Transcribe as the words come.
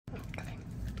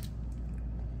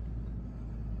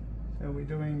we're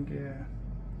doing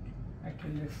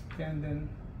Achilles tendon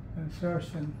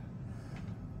insertion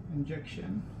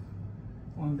injection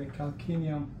on the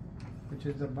calcaneum, which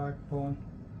is the backbone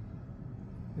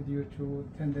due to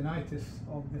tendinitis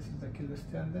of this is Achilles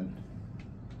tendon.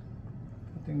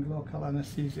 Putting local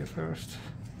anesthesia first.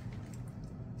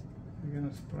 We're going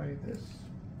to spray this.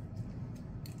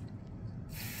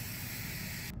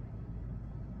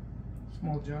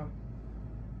 Small job.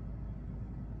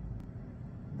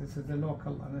 This is the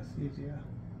local anesthesia.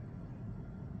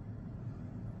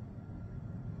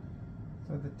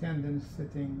 So the tendon is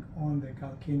sitting on the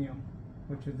calcaneum,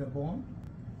 which is the bone.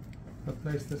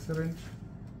 Replace the syringe.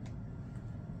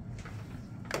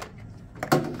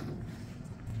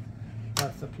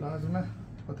 That's the plasma.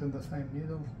 Put in the same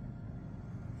needle.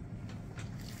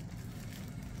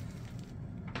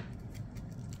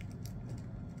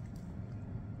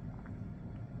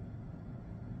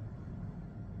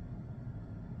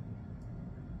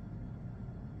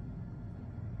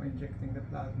 We're injecting the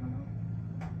plasma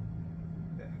now.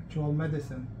 The actual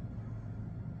medicine,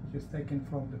 which is taken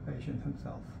from the patient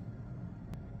himself.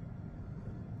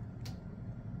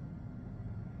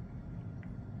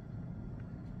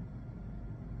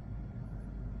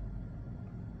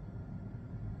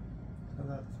 So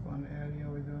that's one area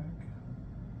we're doing.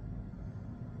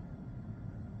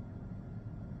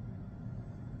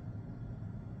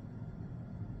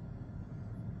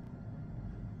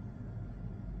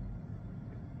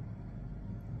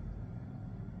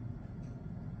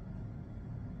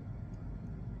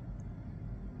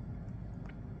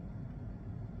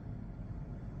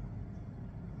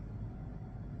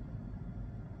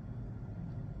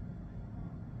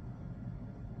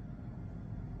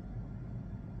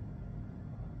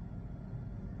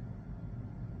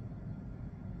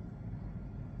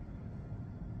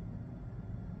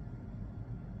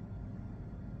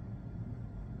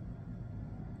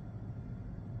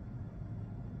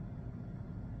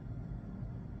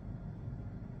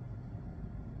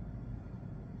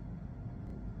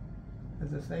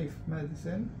 It's a safe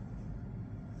medicine,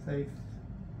 safe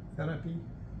therapy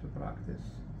to practice.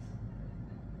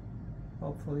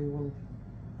 Hopefully we'll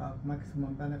have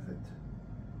maximum benefit.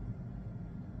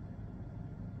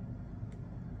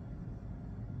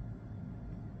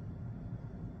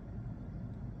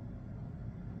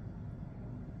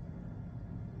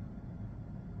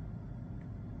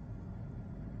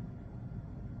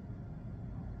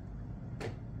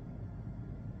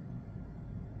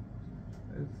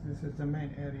 This is the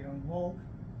main area involved,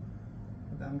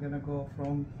 but I'm gonna go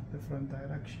from different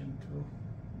direction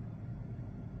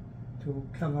to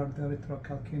cover the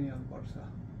retrocalcaneal bursa.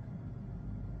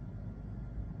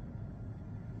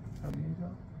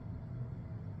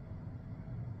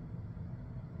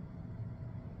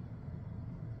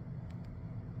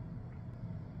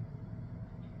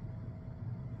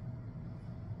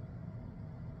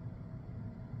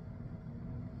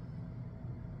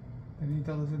 The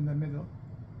needle is in the middle.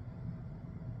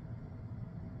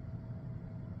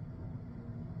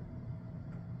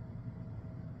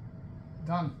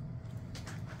 Done.